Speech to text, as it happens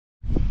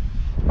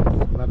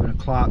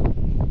o'clock.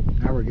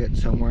 Now we're getting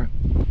somewhere.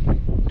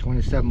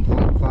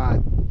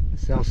 27.5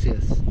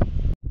 Celsius.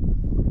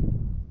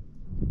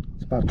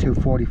 It's about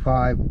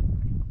 2:45.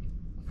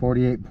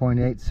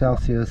 48.8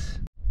 Celsius.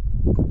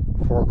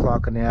 4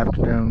 o'clock in the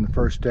afternoon, the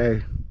first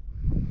day.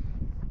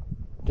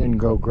 Didn't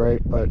go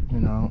great, but you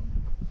know,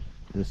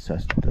 this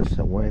is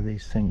the way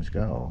these things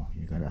go.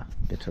 You gotta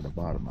get to the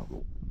bottom of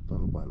it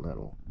little by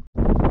little.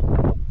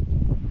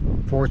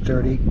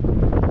 4:30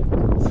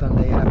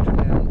 Sunday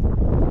afternoon.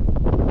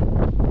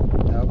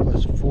 That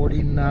was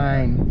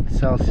 49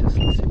 Celsius.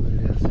 Let's see what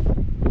it is.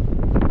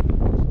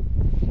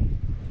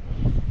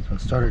 So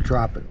it started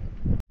dropping.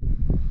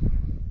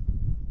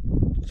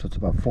 So it's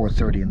about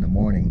 4:30 in the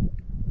morning,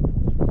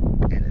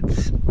 and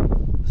it's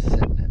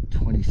sitting at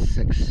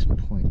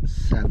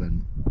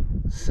 26.7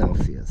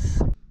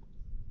 Celsius.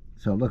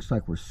 So it looks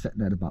like we're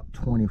sitting at about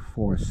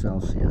 24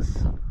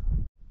 Celsius.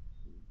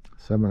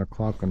 7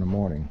 o'clock in the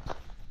morning.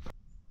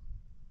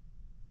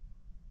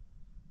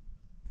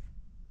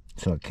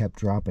 So it kept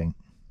dropping.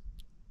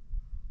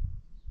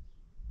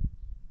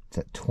 It's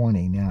at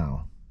 20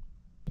 now.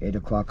 8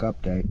 o'clock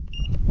update.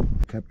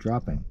 Kept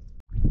dropping.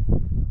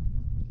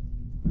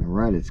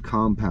 Alright, it's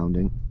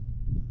compounding.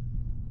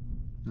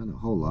 Not a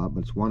whole lot,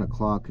 but it's 1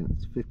 o'clock and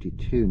it's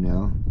 52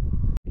 now.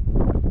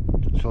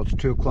 So it's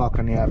 2 o'clock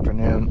in the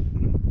afternoon.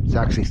 It's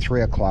actually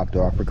 3 o'clock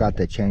though. I forgot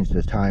they changed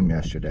the time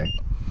yesterday.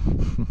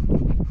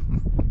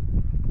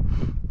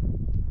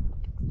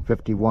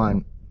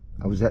 51.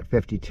 I was at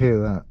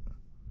 52, huh?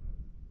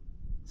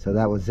 So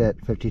that was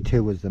it.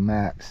 52 was the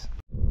max.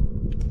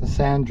 The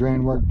sand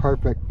drain worked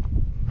perfect.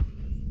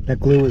 That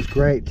glue was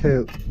great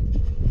too.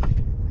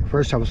 At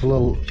first I was a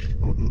little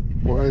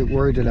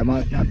worried that I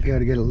might not be able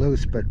to get it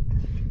loose, but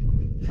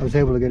I was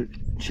able to get it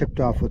chipped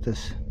off with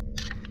this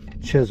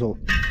chisel.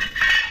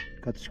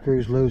 Got the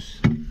screws loose.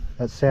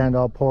 That sand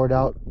all poured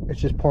out. It's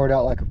just poured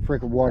out like a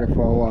freaking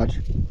waterfall, watch.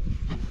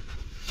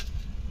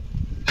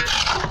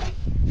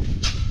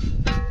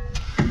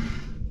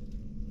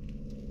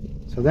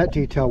 So that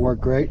detail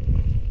worked great.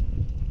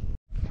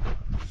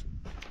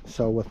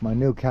 So with my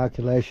new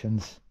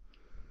calculations,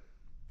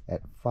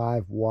 at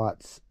 5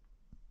 watts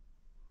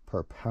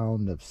per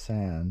pound of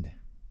sand,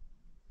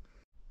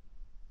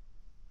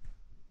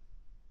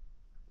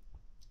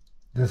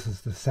 this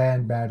is the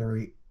sand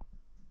battery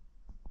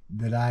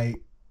that I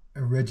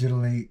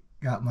originally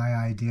got my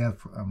idea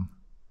from.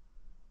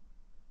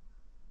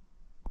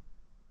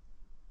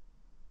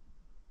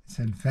 It's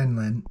in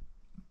Finland,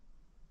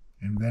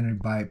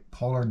 invented by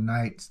Polar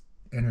Nights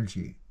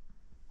Energy.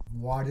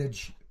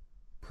 Wattage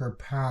per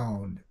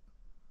pound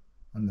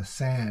on the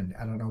sand.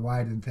 I don't know why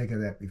I didn't think of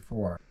that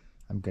before.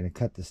 I'm going to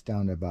cut this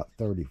down to about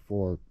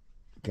 34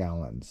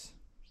 gallons,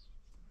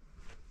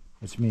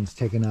 which means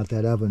taking out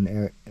that oven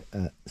air,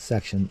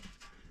 section.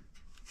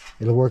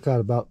 It'll work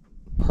out about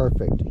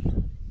perfect,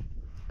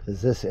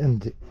 because this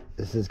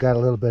has got a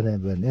little bit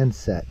of an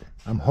inset.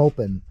 I'm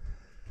hoping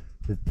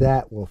that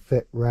that will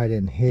fit right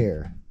in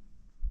here.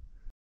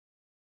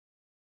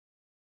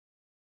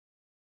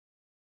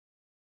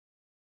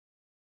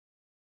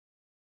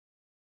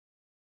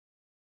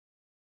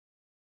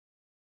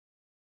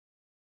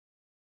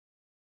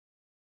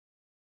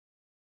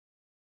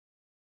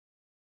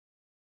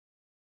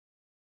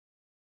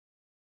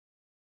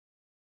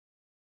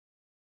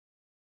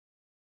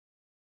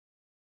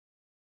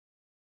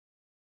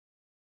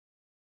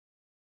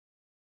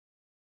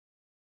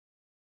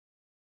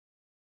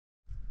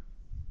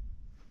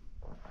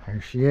 There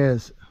she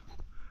is.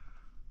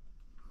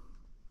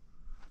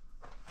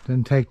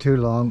 Didn't take too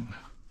long.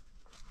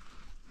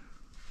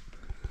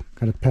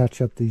 Gotta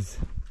patch up the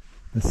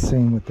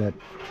seam with that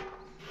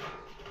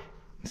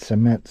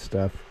cement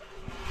stuff.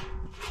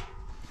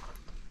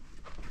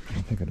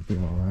 I think it'll be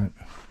alright.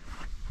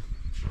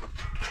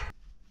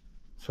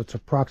 So it's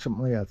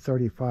approximately a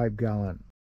 35 gallon